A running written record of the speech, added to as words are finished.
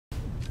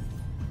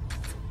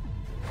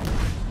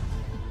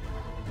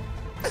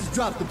Let's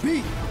drop the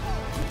beat.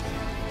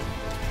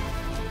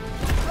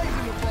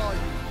 Raising the volume.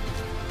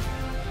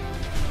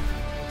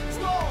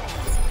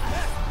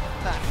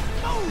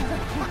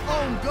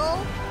 On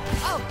goal,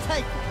 I'll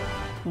take it.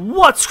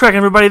 What's cracking,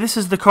 everybody? This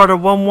is the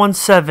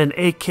Carter117,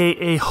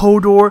 aka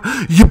Hodor,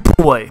 your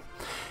boy.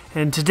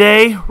 And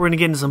today we're gonna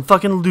get into some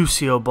fucking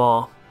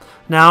Lucioball.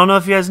 Now I don't know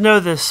if you guys know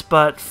this,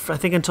 but I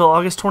think until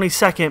August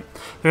 22nd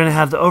they're gonna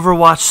have the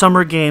Overwatch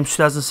Summer Games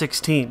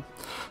 2016.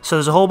 So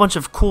there's a whole bunch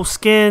of cool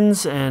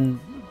skins and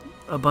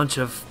a bunch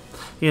of,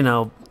 you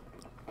know,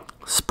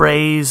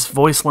 sprays,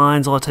 voice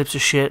lines, all that types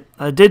of shit.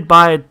 I did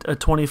buy a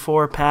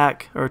 24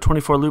 pack or a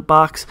 24 loot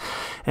box,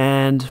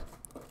 and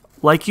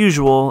like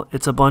usual,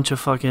 it's a bunch of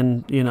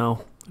fucking, you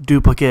know,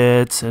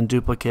 duplicates and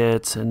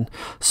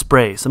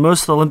sprays. The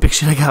most of the Olympic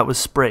shit I got was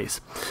sprays.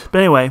 But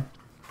anyway,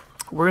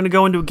 we're going to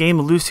go into a game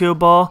of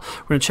Lucioball.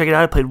 We're going to check it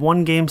out. I played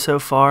one game so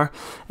far,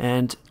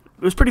 and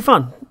it was pretty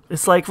fun.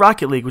 It's like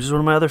Rocket League, which is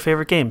one of my other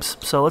favorite games.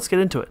 So let's get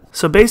into it.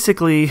 So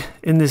basically,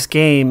 in this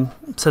game,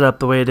 set up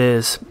the way it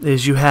is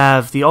you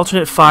have the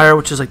alternate fire,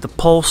 which is like the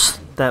pulse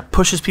that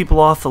pushes people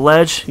off the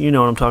ledge. You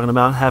know what I'm talking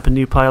about. Happened to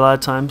you probably a lot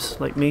of times,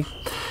 like me.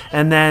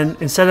 And then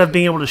instead of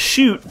being able to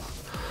shoot,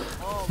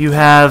 you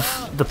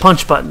have the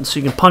punch button, so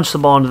you can punch the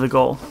ball into the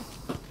goal.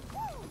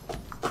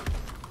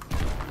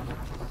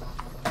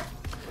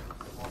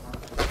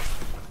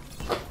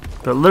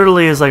 But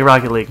literally is like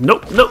Rocket League.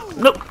 Nope, nope,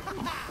 nope.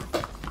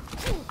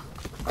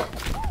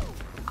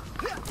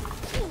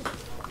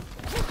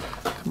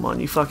 Come on,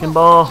 you fucking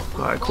ball.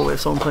 Alright, cool. We have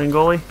someone playing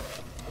goalie.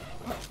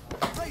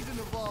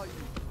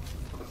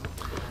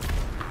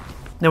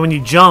 Now when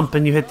you jump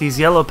and you hit these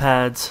yellow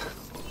pads.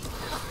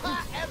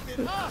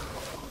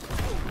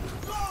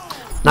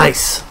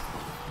 Nice.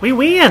 We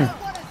win.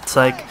 It's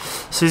like,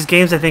 so these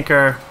games I think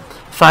are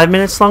 5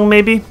 minutes long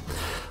maybe.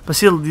 But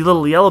see the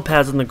little yellow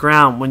pads on the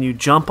ground, when you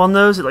jump on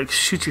those, it like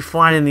shoots you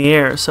flying in the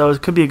air. So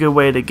it could be a good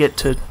way to get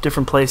to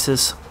different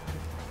places.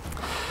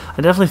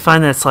 I definitely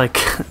find that it's like,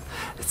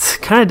 it's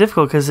kind of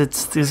difficult because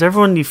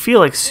everyone, you feel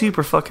like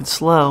super fucking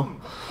slow.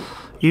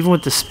 Even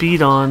with the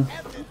speed on.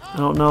 I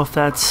don't know if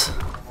that's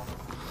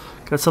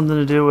got something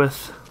to do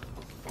with.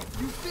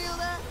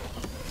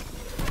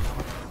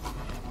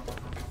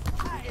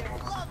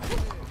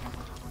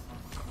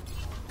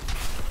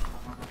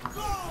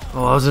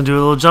 Oh, I was gonna do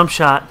a little jump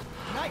shot.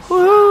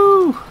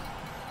 Woo!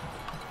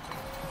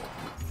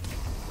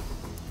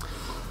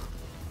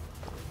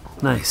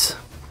 Nice.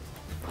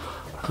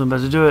 I'm about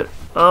to do it.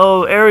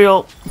 Oh,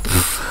 aerial!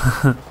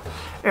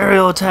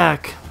 Aerial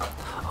attack.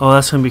 Oh,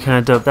 that's gonna be kind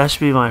of dope. That should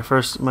be my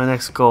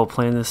next goal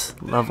playing this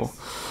level.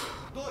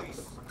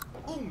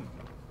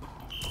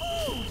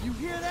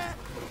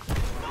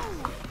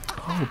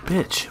 Oh,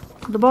 bitch!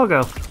 Where'd the ball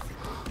go?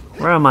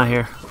 Where am I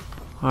here?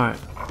 All right.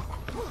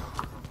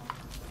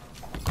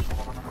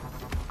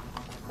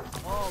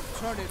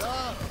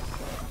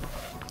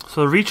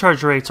 So the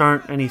recharge rates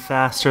aren't any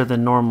faster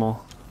than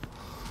normal.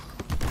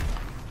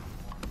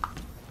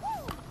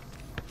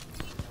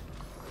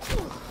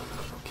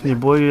 Can your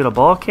boy get a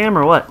ball cam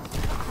or what?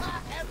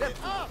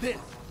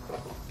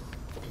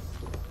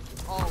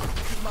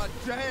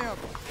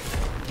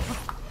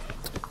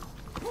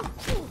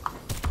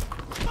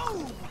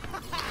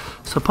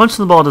 So punching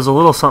the ball does a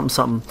little something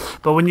something.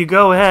 But when you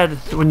go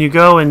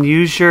and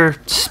use your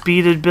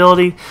speed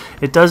ability,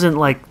 it doesn't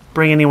like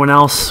bring anyone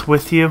else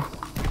with you,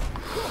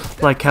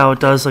 like how it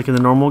does like in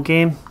the normal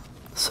game.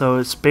 So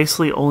it's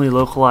basically only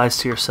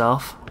localized to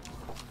yourself.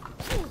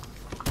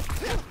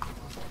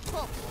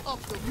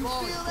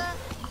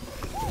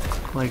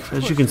 Like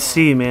as you can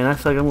see, man, I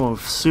feel like I'm going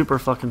super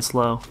fucking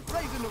slow.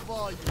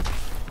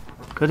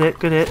 Good hit,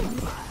 good hit.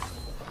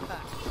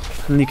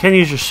 And you can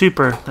use your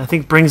super, I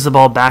think brings the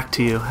ball back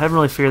to you. I haven't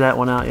really figured that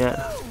one out yet.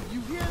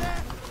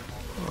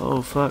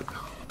 Oh fuck.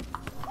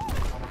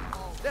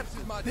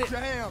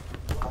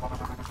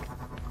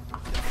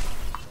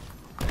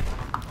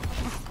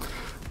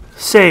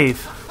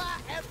 Save.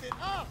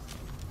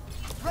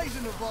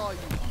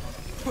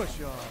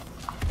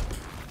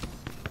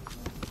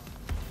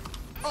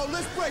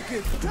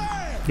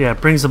 Yeah,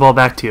 it brings the ball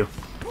back to you.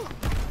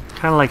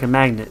 Kind of like a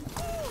magnet.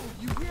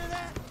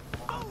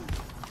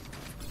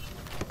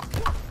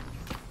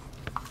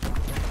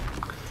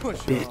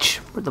 Bitch,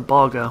 where'd the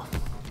ball go?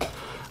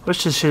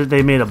 Wish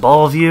they made a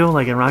ball of you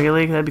like in Rocket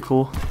League. That'd be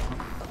cool.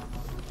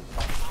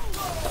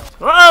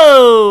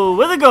 Whoa!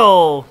 With a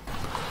goal!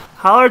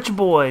 Holler at your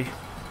boy.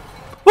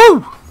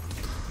 Woo!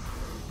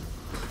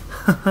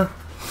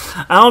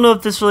 I don't know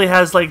if this really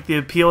has like the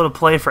appeal to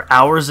play for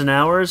hours and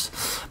hours,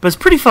 but it's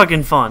pretty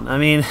fucking fun. I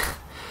mean,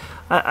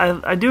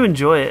 I do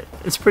enjoy it.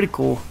 It's pretty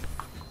cool.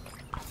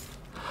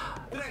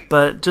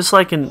 But just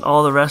like in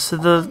all the rest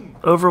of the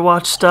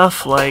Overwatch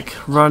stuff, like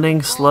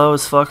running slow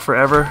as fuck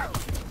forever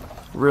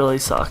really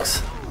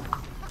sucks.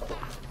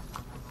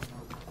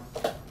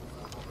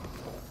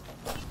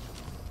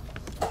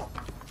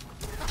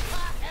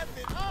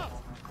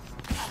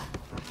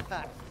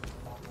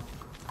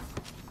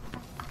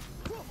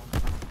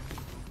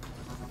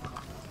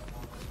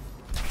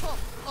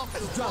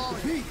 Let's drop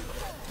the beat.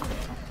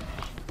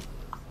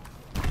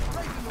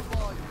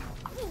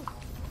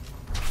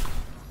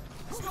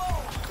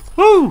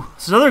 Woo!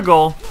 It's another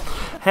goal.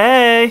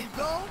 Hey!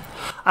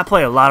 I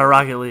play a lot of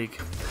Rocket League.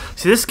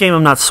 See, this game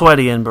I'm not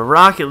sweaty in, but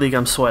Rocket League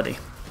I'm sweaty.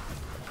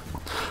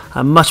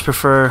 I much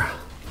prefer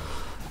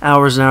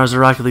hours and hours of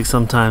Rocket League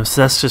sometimes.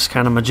 That's just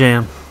kind of my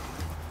jam.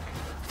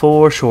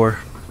 For sure.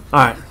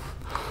 Alright.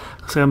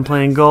 Looks like I'm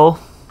playing goal.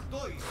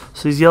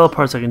 So these yellow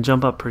parts I can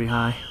jump up pretty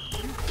high.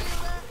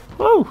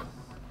 Woo!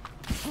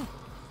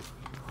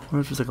 I wonder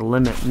if there's like a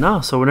limit.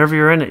 No, so whenever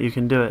you're in it, you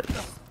can do it.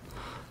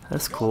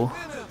 That's cool.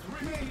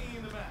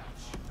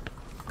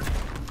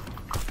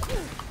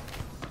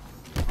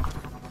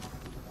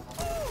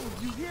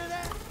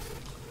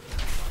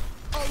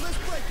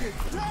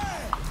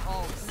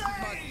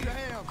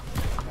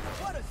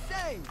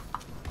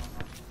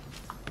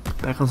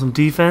 Back on some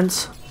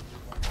defense.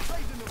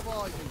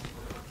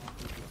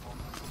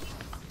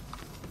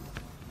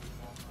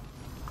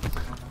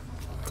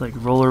 It's like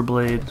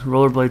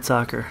rollerblade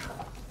soccer.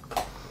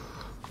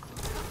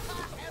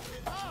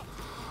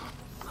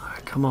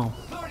 Alright, come on.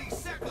 30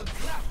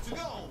 seconds left to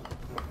go.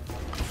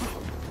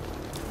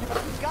 You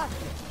got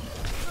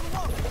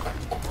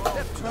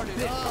this. Turn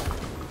it up.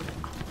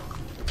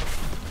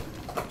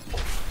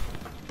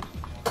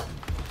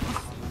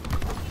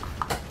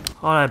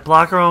 Alright,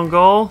 block our own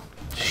goal.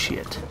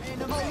 Shit.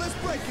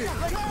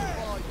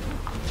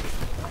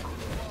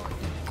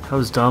 That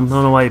was dumb. I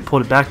don't know why he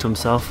pulled it back to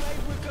himself.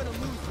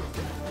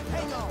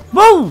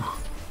 Whoa!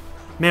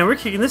 Man, we're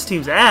kicking this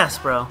team's ass,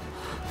 bro.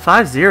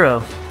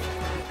 5-0.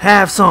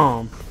 Have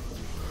some.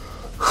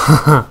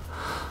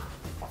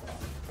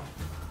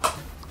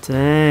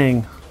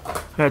 Dang.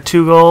 I got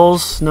 2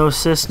 goals, no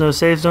assists, no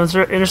saves, no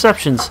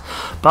interceptions.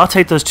 But I'll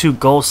take those 2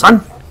 goals,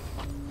 son.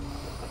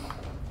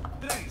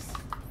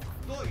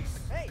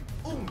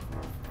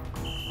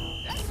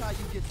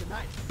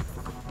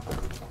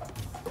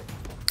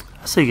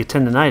 So you get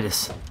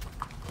tendonitis.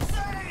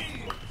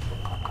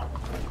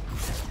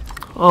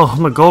 Oh,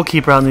 I'm a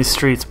goalkeeper out in these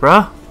streets,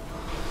 bruh.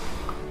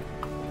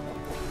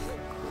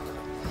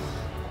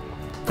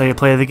 Can I get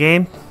play of the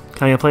game?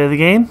 Can I get play of the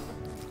game?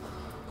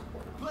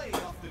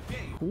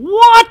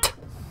 What?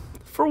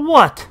 For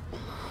what?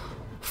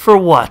 For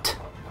what?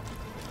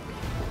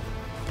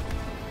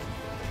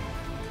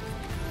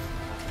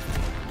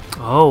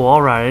 Oh,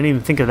 alright. I didn't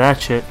even think of that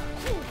shit.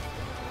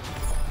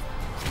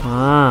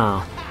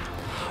 Wow.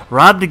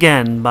 Robbed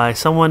again by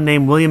someone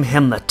named William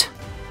Hamlet.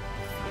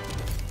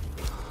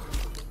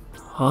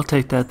 I'll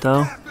take that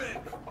though.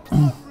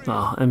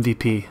 Oh,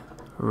 MVP.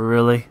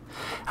 Really?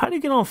 How do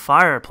you get on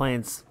fire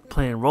playing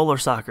roller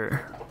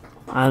soccer?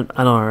 I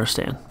don't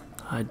understand.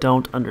 I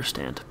don't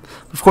understand.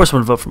 Of course I'm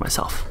going to vote for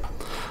myself.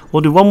 We'll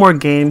do one more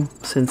game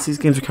since these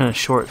games are kind of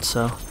short,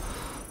 so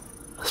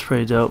that's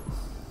pretty dope.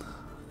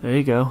 There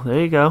you go. There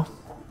you go.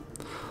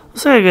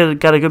 Looks like I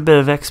got a good bit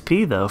of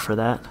XP though for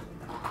that.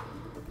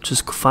 Which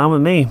is fine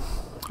with me.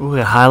 Ooh, we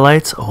got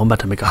highlights. Oh, I'm about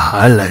to make a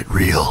highlight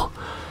reel.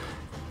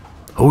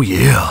 Oh,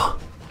 yeah.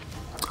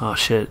 Oh,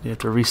 shit. You have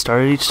to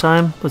restart it each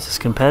time? What's this,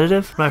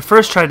 competitive? When I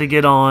first tried to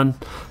get on,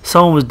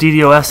 someone was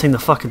DDoSing the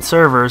fucking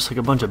servers like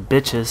a bunch of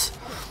bitches.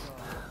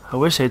 I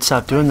wish they'd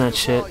stop doing that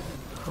shit.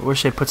 I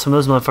wish they'd put some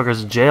of those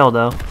motherfuckers in jail,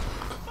 though.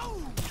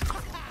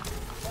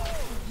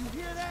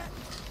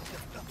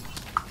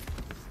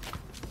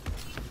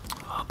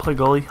 I'll play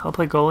goalie. I'll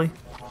play goalie.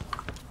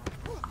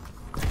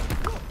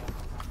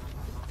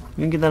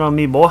 You can get that on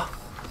me, boy.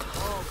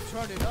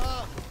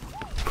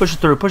 Push it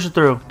through, push it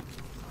through.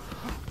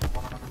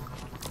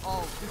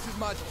 Oh, this is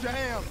my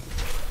jam.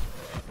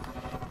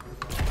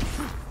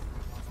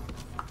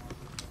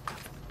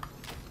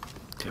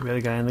 Okay, we got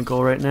a guy in the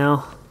goal right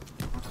now.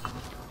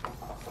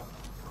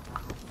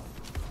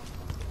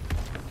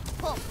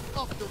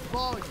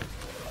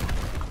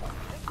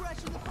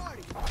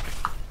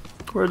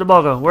 Where'd the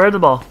ball go? Where'd the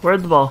ball?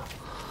 Where'd the ball?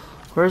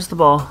 Where's the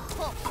ball?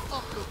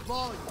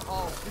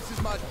 Oh, this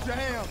is my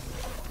jam.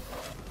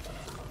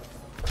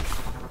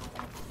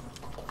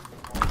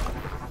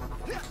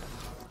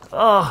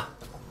 Oh.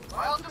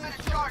 My ultimate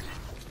is charging.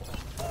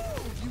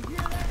 You hear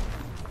that?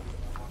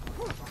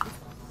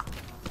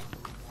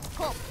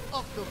 Pump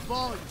up the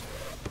volume.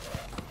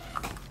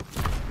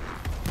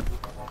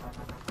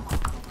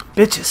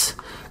 Bitches.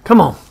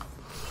 Come on.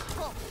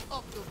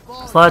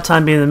 There's a lot of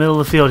time being in the middle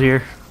of the field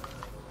here.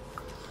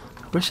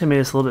 I wish they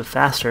made us a little bit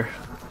faster.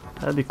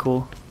 That'd be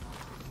cool.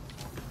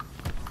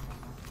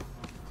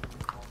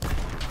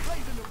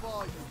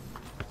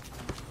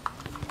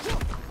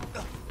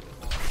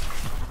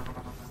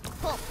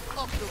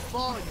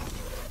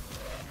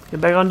 Get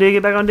back on D,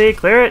 get back on D,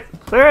 clear it,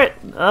 clear it!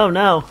 Oh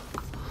no.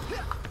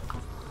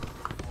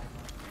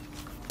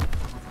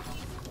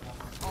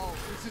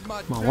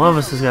 Come on, one of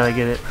us has got to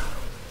get it.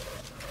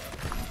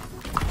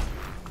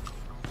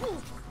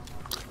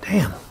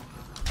 Damn.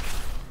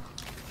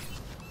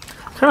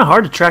 Kind of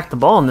hard to track the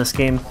ball in this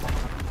game.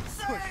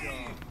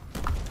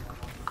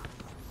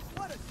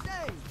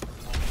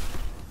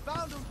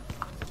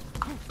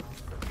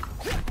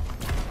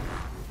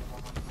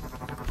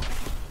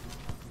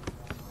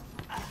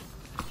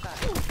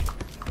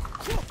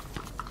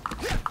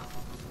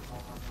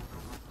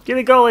 Get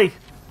it, goalie.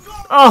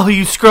 Oh,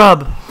 you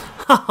scrub.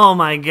 Oh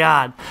my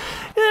god.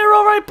 They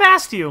roll right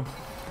past you.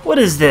 What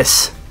is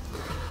this?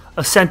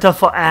 A center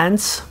for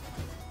ants?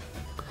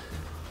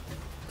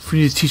 If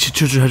we need to teach the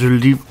children how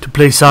to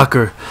play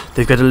soccer,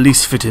 they've got to at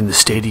least fit in the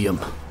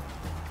stadium.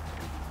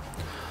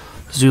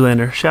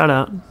 Zoolander, shout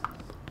out.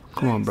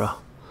 Come on, bro.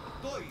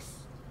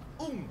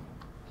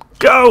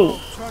 Go!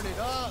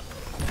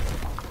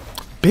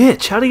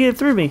 Bitch, how'd he get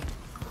through me?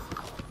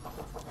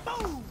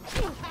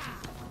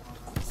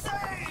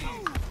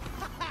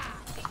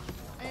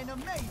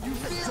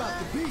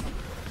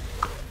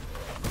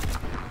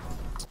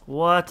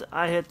 What?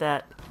 I hit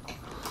that.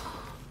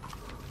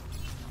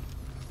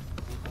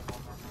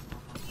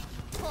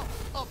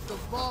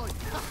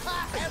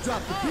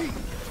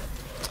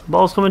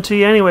 Ball's coming to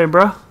you anyway,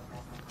 bro.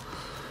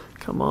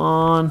 Come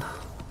on.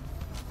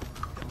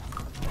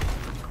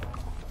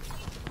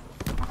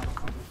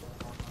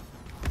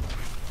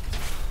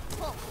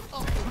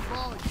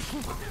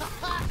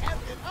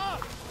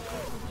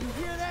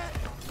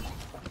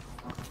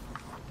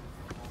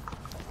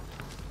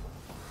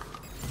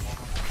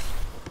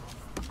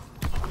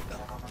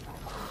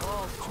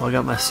 Oh, I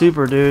got my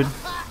super, dude.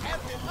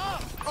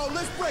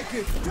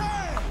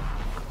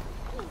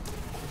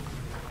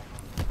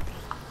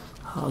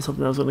 I was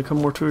hoping that was going to come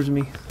more towards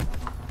me.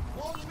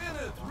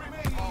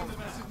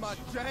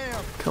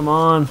 Come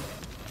on.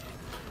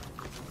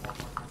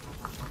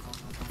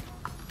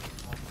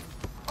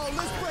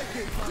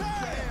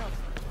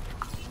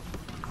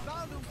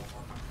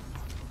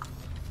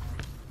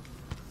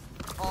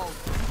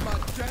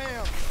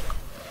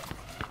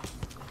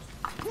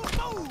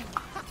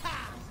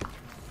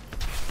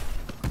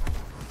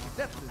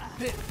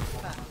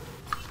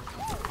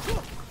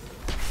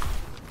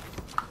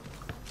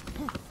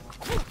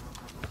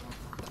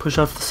 Push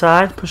off the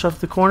side, push off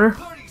the corner.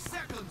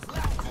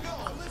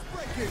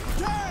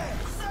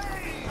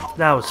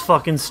 That was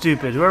fucking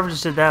stupid. Whoever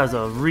just did that was a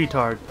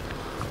retard.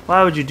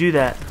 Why would you do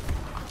that?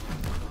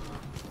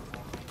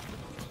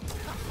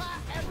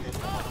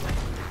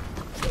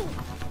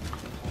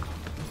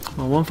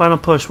 Well, one final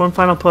push, one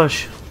final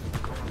push.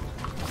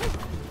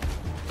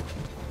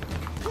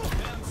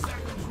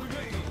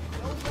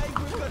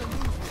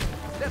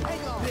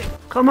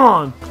 Come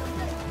on.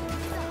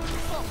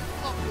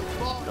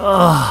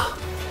 Ugh.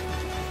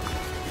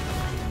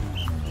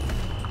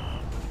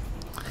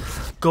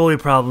 Goalie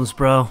problems,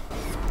 bro.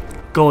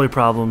 Goalie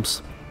problems.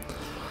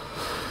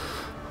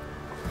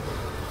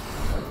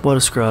 What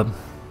a scrub.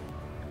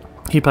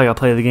 He probably got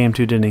play of the game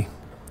too, didn't he?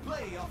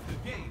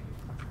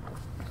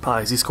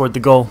 Probably 'cause he scored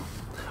the goal.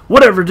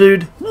 Whatever,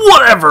 dude.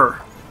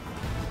 Whatever!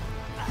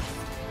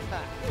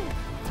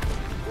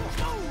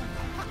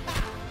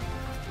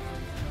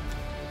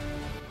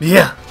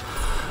 Yeah.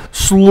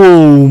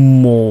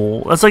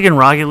 Slow-mo. That's like in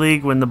Rocket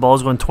League when the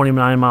ball's going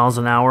 29 miles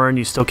an hour and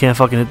you still can't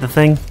fucking hit the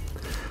thing.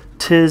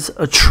 'Tis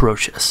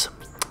atrocious.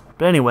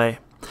 But anyway,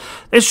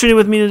 thanks for tuning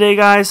with me today,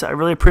 guys. I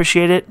really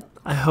appreciate it.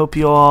 I hope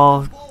you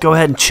all go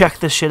ahead and check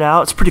this shit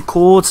out. It's pretty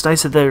cool. It's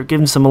nice that they're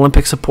giving some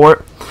Olympic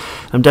support.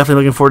 I'm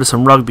definitely looking forward to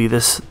some rugby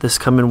this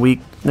coming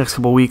week, next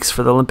couple weeks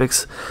for the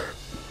Olympics.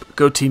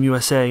 Go Team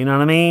USA, you know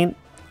what I mean?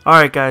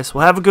 Alright, guys.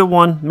 Well, have a good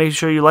one. Make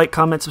sure you like,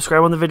 comment,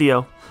 subscribe on the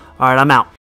video. Alright, I'm out.